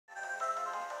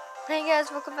Hey guys,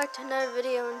 welcome back to another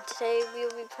video, and today we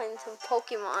will be playing some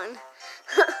Pokemon.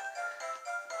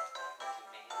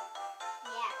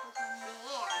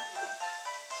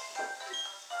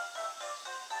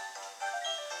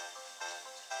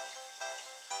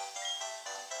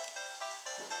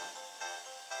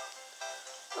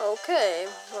 Okay,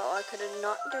 well I could have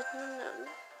not done that.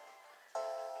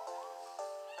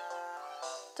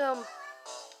 So,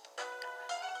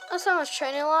 last time I was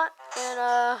training a lot, and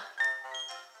I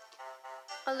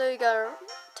literally got a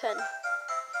 10.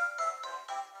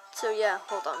 So yeah,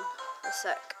 hold on a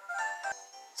sec.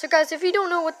 So guys, if you don't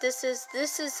know what this is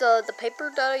the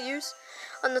paper that I use.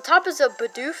 On the top is a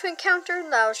Bidoof encounter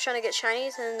that I was trying to get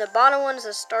shinies, and the bottom one is a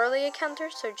Starly encounter,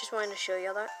 so I just wanted to show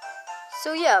you that.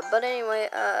 So yeah, but anyway,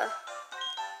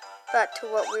 back to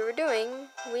what we were doing.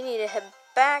 We need to head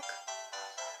back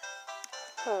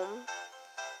home.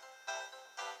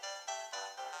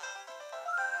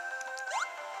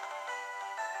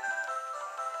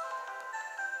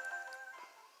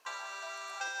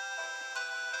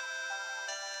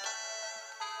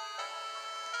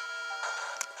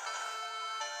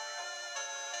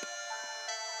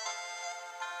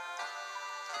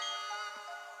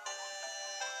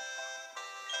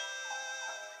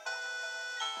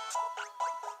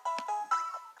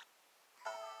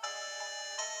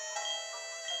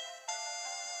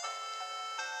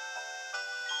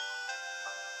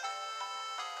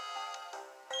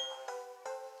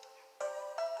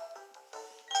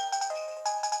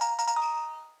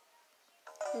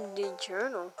 The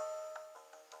journal.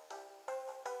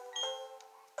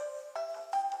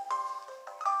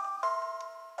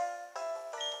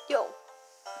 Yo.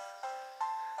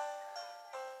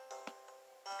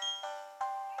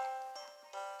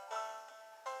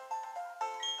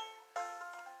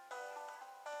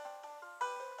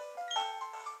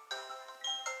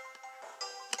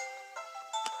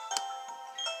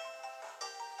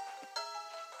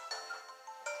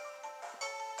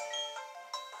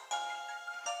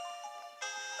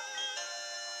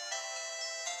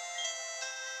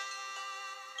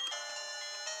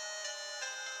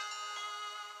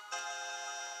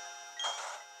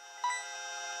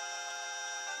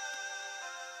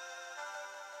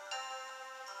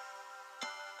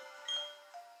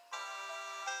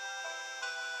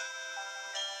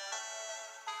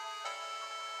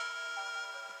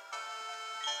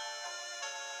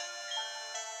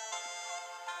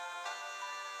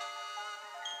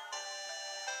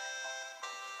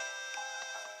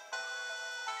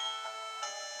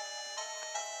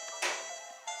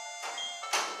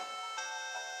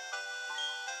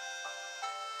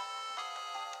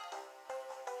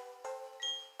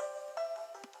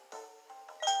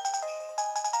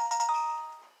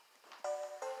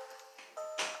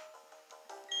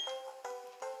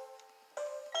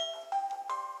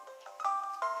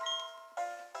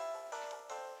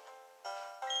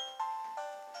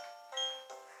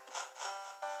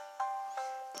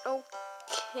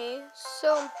 Okay,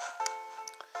 so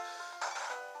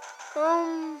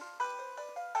I'm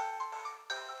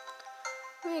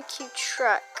gonna keep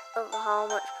track of how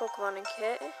much Pokemon I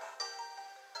get.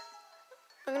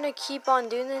 I'm gonna keep on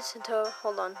doing this until,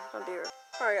 hold on, I'll be right.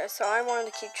 Alright guys, so I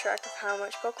wanted to keep track of how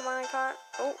much Pokemon I got.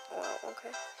 Oh, well,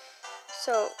 okay.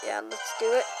 So, yeah, let's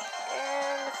do it.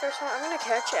 And the first one I'm gonna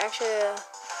catch, actually,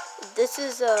 this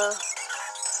is a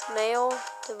male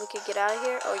that we could get out of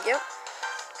here. Oh, yep.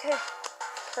 Okay,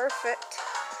 perfect.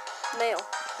 Male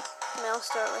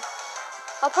Starly.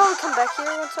 I'll probably come back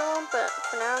here once in a while, but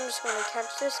for now I'm just gonna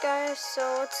catch this guy.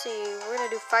 So let's see, we're gonna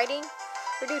do fighting.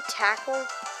 We're gonna do tackle.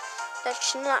 That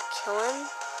should not kill him.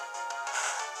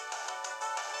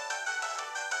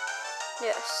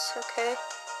 Yes, okay.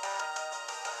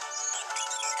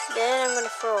 Then I'm gonna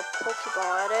throw a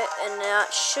Pokeball at it, and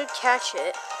that should catch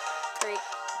it. Let me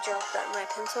drop that in my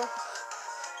pencil.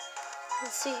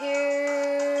 Let's see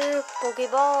here,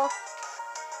 Pokeball.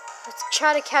 Let's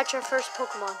try to catch our first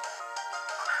Pokemon.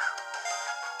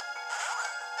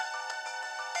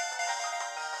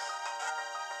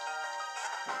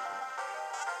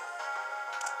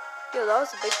 Yo, that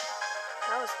was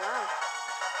loud.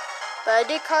 But I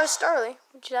did caught a Starly,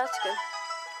 which that's good.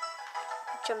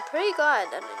 Which I'm pretty glad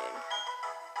that I did.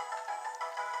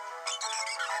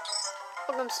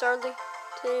 Welcome, Starly,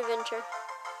 to the adventure.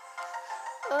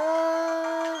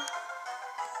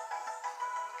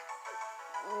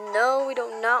 No, we do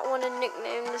not want to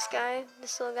nickname this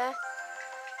little guy.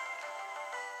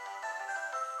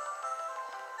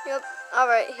 Yep.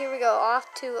 Alright, here we go. Off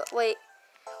to, wait.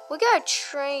 We gotta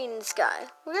train this guy.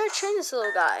 We gotta train this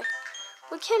little guy.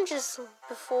 We can't just,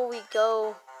 before we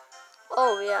go.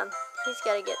 Oh, yeah. He's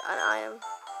gotta get an item.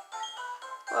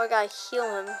 Well, I gotta heal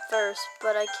him first,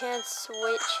 but I can't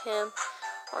switch him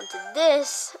onto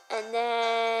this. And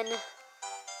then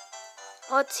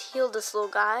let's heal this little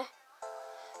guy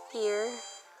here.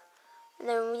 And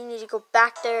then we need to go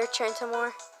back there, train some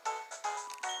more.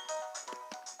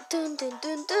 Dun dun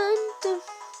dun dun dun.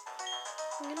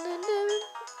 Dun dun dun.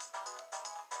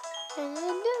 Dun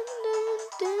dun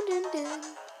dun dun dun.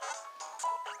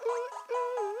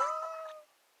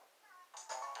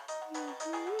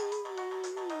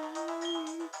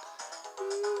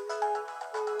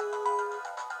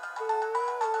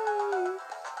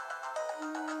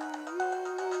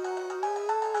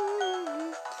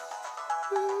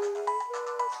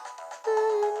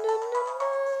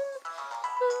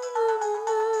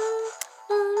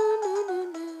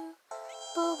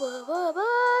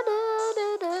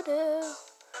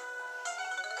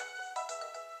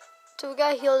 So we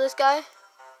gotta heal this guy. And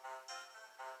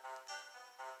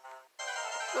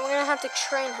we're gonna have to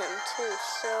train him too,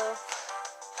 so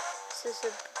this is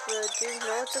a dude.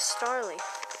 No, it's a Starly.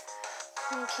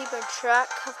 I'm keeping track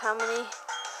of how many.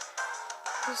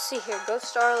 Let's see here. Go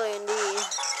Starly indeed.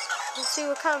 Let's see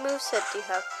what kind of moveset do you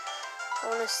have. I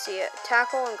wanna see it.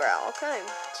 Tackle and growl. Okay.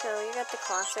 So you got the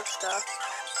classic stuff.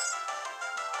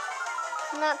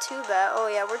 Not too bad. Oh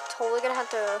yeah, we're totally gonna have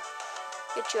to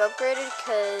get you upgraded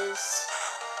because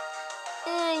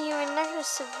you're not gonna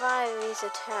survive these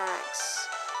attacks.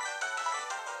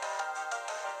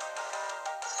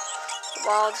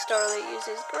 Wild Starly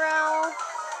uses growl.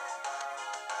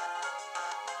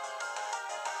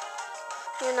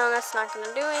 Even though that's not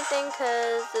gonna do anything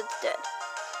because it's dead.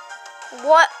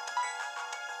 What?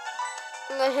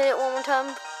 I'm gonna hit it one more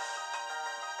time.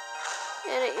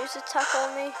 And it used attack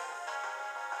on me.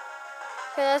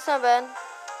 Okay, that's not bad.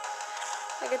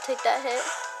 I could take that hit.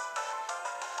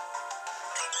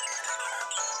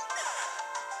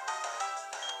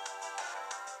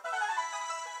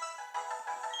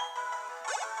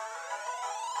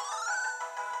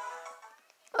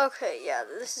 Okay, yeah,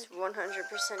 this is 100%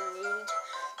 need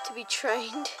to be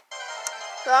trained.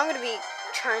 So I'm gonna be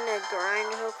trying to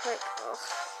grind real quick. Ugh.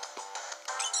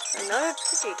 Another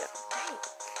Pidgeydub. Dang.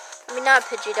 I mean, not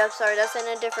Pidgeydub, sorry, that's in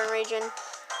a different region.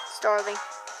 Starly.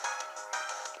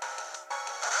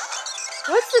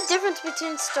 What's the difference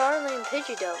between Starly and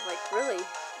Pidgeydub? Like, really?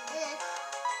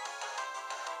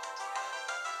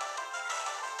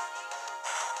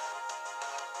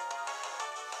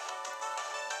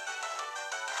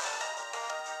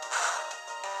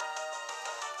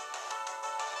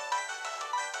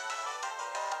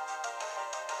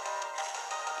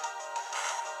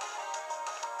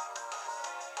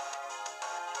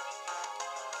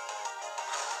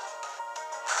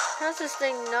 How's this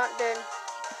thing not dead?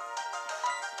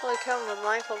 Holy cow,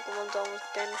 my Pokemon's almost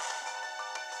dead.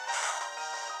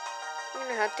 I'm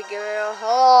gonna have to give it a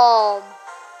home.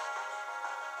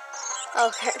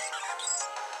 Okay.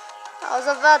 I was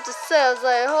about to say, I was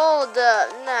like, hold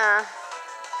up, nah.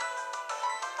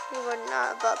 You were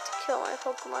not about to kill my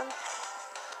Pokemon.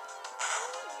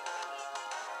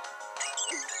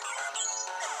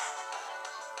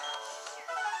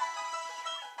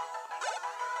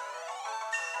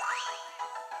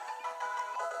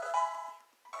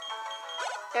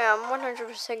 Yeah, I'm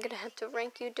 100% gonna have to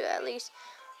rank you to at least,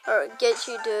 or get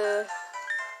you to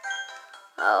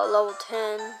level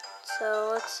 10. So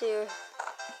let's see here.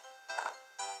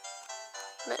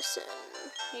 Medicine.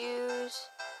 Use.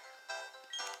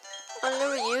 I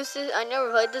never used this. I never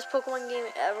played this Pokemon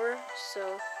game ever.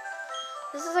 So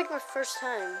this is like my first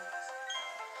time.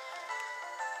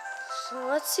 So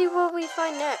let's see what we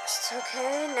find next.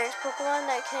 Okay, next Pokemon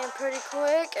that came pretty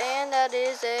quick, and that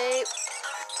is a.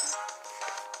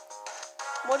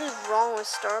 What is wrong with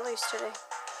Starlys today?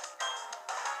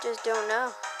 Just don't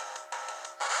know.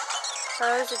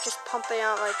 Starlys are just pumping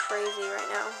out like crazy right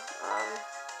now.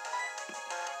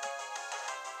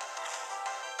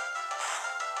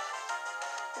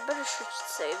 I better should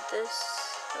save this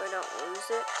so I don't lose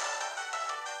it.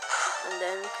 And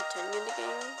then continue the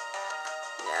game.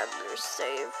 Yeah, I better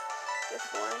save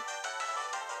before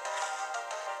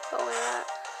going that.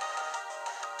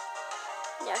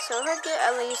 Yeah, so if I get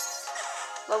at least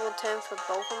level 10 for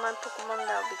both of my Pokemon,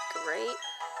 that would be great.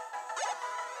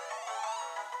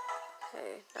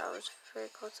 Okay, that was very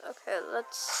close. Okay,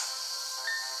 let's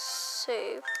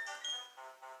save.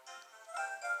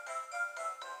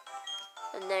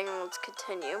 And then let's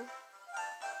continue.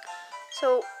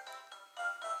 So,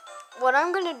 what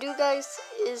I'm gonna do, guys,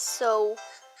 is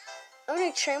I'm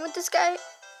gonna train with this guy.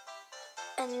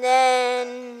 And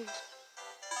then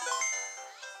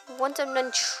once I'm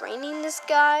done training this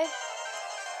guy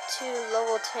to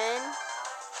level 10,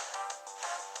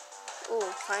 Oh,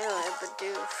 finally a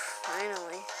Bidoof.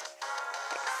 Finally.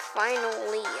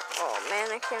 Finally. Oh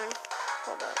man, I can't.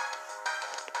 Hold up.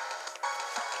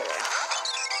 Okay, there.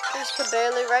 I just could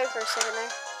barely write for a second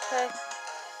there. Okay.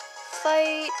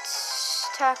 Fight.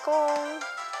 Tackle.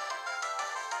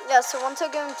 Yeah, so once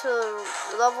I get into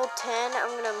level 10, I'm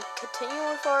going to continue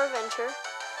with our adventure.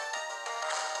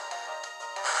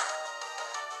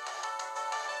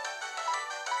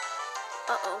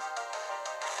 Uh-oh.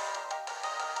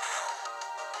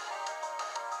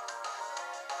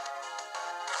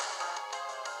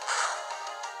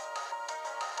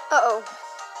 Uh-oh.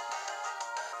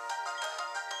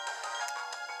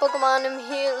 Pokemon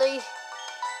immediately.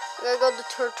 I gotta go to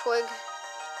Turtwig.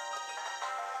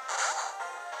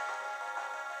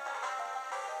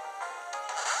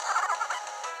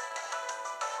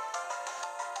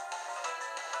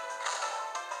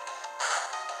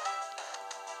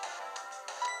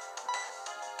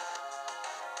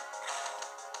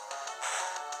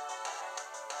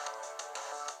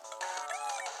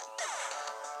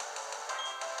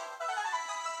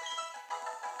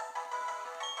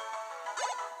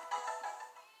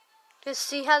 Just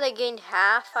see how they gained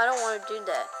half? I don't want to do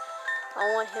that.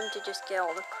 I want him to just get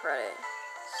all the credit.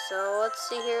 So let's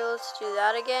see here. Let's do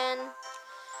that again.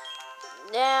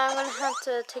 Yeah, I'm going to have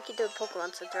to take you to a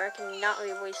Pokemon Center. I cannot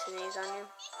be wasting these on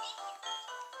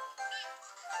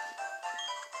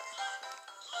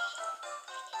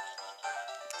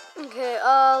you. Okay,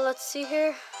 let's see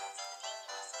here.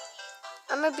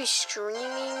 I'm going to be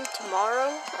streaming tomorrow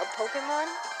a Pokemon.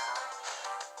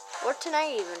 Or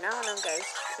tonight even. I don't know, guys.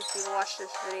 If you watch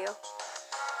this video.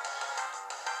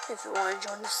 If you want to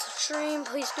join the stream,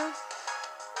 please do.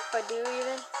 If I do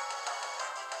even.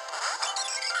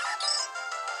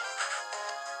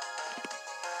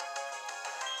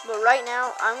 But right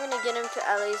now, I'm going to get him to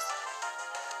at least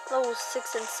level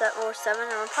 6 and 7 or 7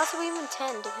 or possibly even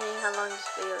 10 depending how long this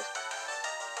video is.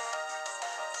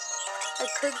 I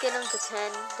could get him to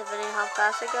 10 depending how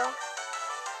fast I go.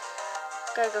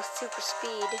 Gotta go super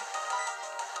speed.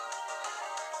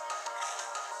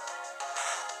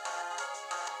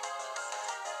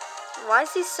 Why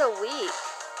is he so weak?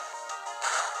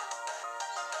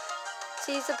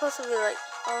 See, he's supposed to be like,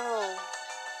 oh.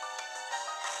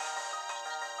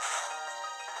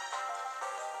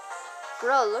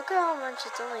 Bro, look at how much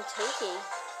it's only taking.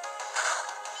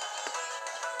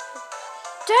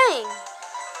 Dang!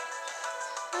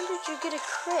 How did you get a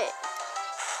crit?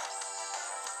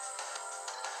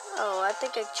 Oh, I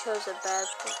think I chose a bad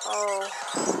one. Oh.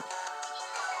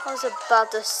 I was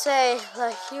about to say,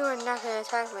 like, you are not going to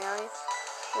attack me, are you?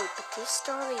 Wait, but these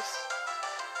stories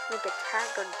make the cat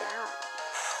go down.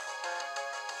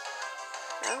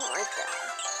 I don't like that.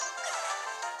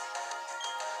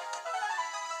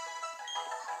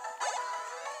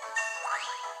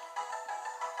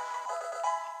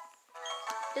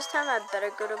 This time I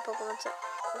better go to Pokemon Center.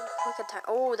 Quick attack.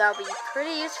 Oh, that would be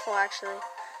pretty useful, actually.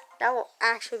 That will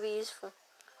actually be useful.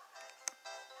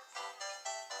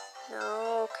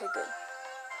 No, okay, good.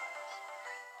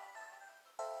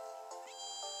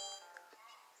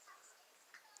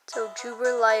 So,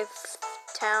 Jubilife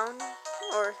Town,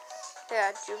 or,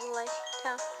 yeah, Jubilife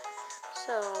Town.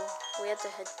 So, we have to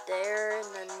head there in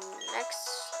the next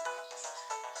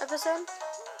episode,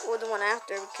 or the one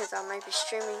after, because I might be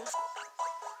streaming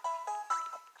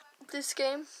this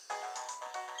game.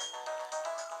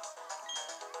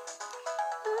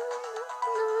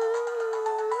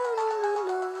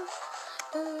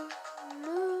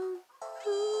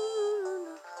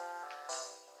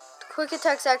 Quick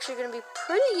Attack's actually going to be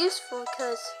pretty useful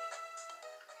because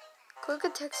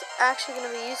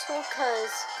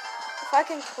if I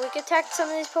can Quick Attack some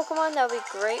of these Pokemon, that would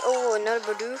be great. Oh, another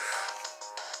Bidoof.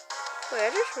 Wait, I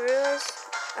just realized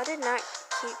I did not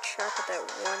keep track of that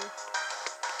one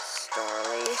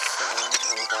Starly, so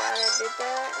I'm glad I did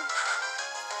that.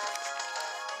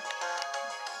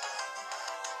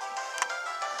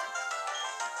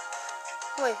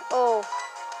 Wait, oh,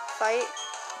 fight.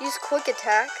 Use Quick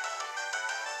Attack.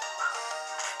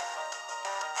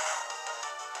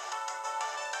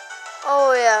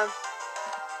 Oh yeah.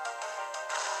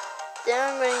 Then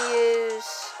I'm gonna use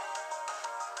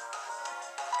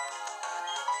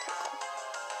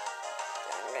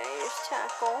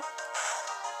Tackle.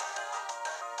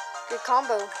 Good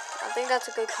combo. I think that's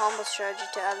a good combo strategy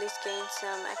to at least gain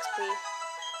some XP.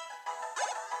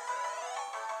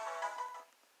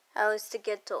 At least to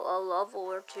get to a level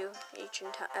or two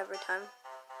every time.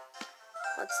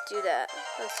 Let's do that.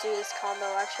 Let's do this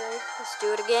combo actually. Let's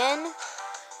do it again.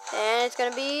 And it's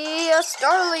gonna be a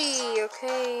Starly.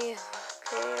 Okay.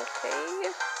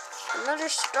 Another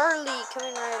Starly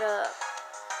coming right up.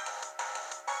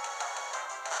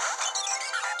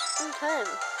 10.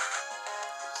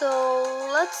 So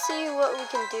let's see what we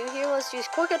can do here. Let's use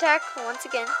quick attack once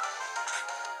again,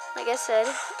 like I said.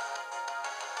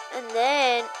 And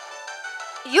then,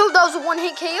 yo, that was a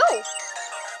one-hit KO.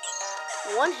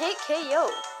 One-hit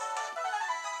KO.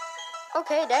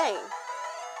 Okay, dang.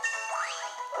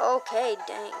 Okay,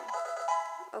 dang.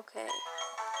 Okay.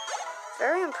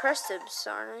 Very impressive,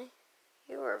 Sarney.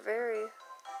 You are very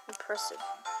impressive.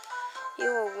 You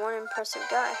are one impressive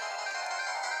guy.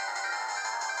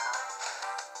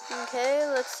 Okay,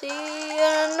 let's see.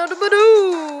 Another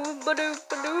Bidoof. Bidoof,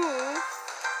 Bidoof.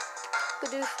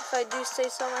 Bidoof, if I do say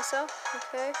so myself.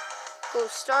 Okay. Go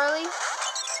Starly.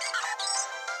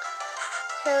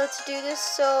 Okay, let's do this.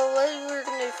 So, we're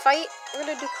going to fight. We're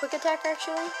going to do quick attack,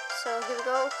 actually. So, here we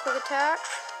go. Quick attack.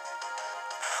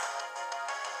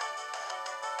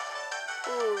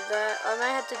 Ooh, that I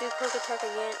might have to do quick attack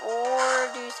again, or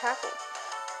do tackle.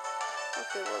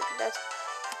 Okay, well, that's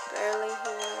barely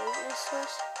human weakness to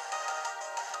us.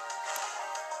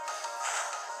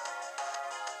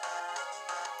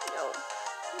 No.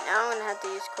 Now I'm gonna have to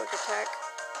use quick attack.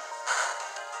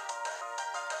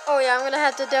 Oh yeah, I'm gonna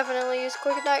have to definitely use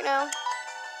quick attack now.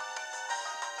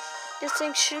 This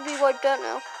thing should be wiped out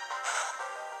now.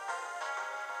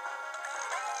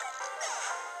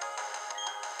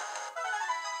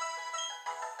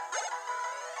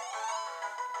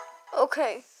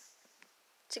 Okay.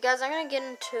 So guys, I'm gonna get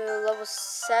into level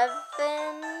 7,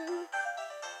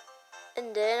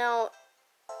 and then I'll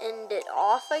end it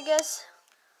off, I guess.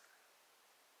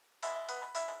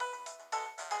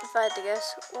 If I had to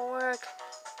guess. Or,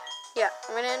 yeah,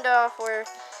 I'm gonna end it off where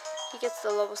he gets the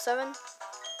level 7.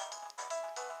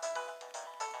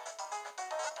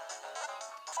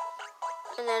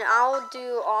 And then I'll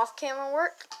do off-camera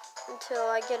work until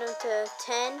I get him to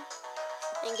 10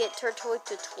 and get Turtwig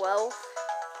to 12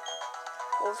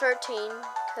 or 13,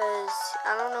 because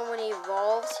I don't know when he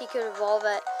evolves. He could evolve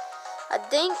at, I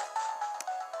think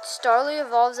Starly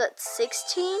evolves at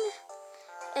 16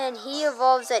 and he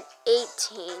evolves at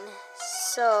 18.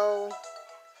 So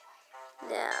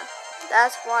yeah,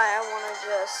 that's why I want to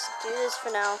just do this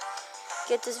for now.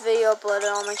 Get this video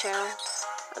uploaded on my channel,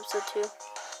 episode 2.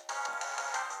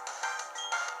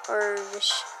 Or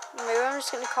maybe I'm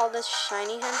just gonna call this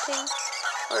shiny hunting,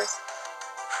 or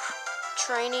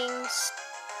training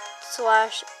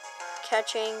slash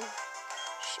catching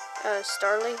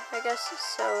Starly, I guess.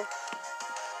 So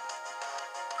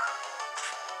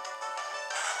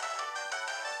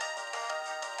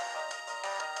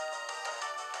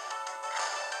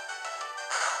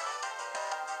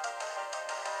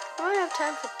I might have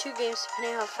time for 2 games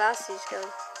depending how fast these go.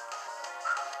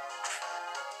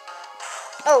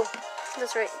 Oh,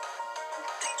 that's right.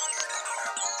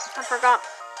 I forgot.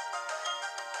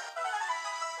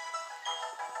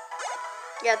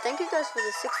 Yeah, thank you guys for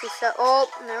the 67. Oh,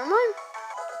 never mind.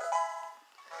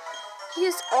 He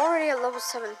is already at level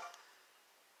 7.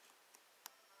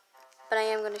 But I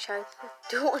am going to try to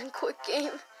do one quick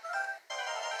game,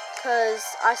 because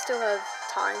I still have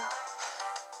time.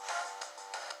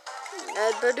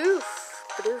 Bidoof.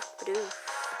 Bidoof, Bidoof.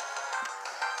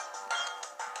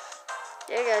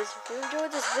 Yeah guys, if you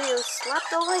enjoyed this video, slap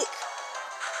the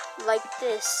like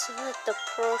this. Let the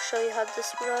pro show you how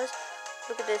this does.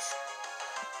 Look at this.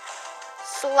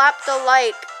 Slap the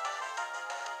like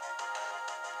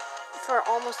for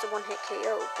almost a one-hit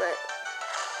KO, but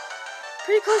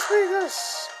pretty close, pretty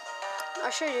close. I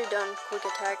should have done quick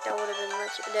attack. That would have been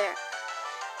much there.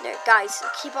 There, guys,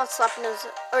 keep on slapping those.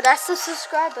 Oh, that's the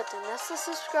subscribe button. That's the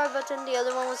subscribe button. The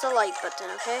other one was the like button.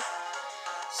 Okay.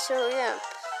 So yeah.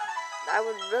 I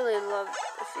would really love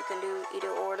if you can do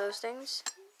either or those things.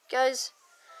 Guys,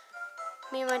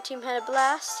 me and my team had a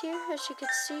blast here, as you can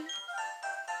see.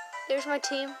 There's my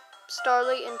team,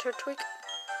 Starly and Turtwig.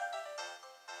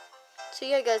 So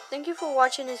yeah guys, thank you for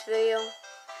watching this video.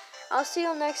 I'll see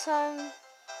you next time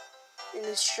in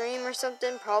the stream or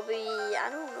something. Probably, I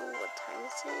don't know what time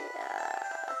is it.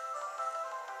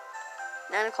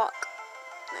 9 o'clock.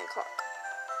 9 o'clock.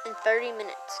 In 30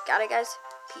 minutes. Got it guys?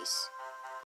 Peace.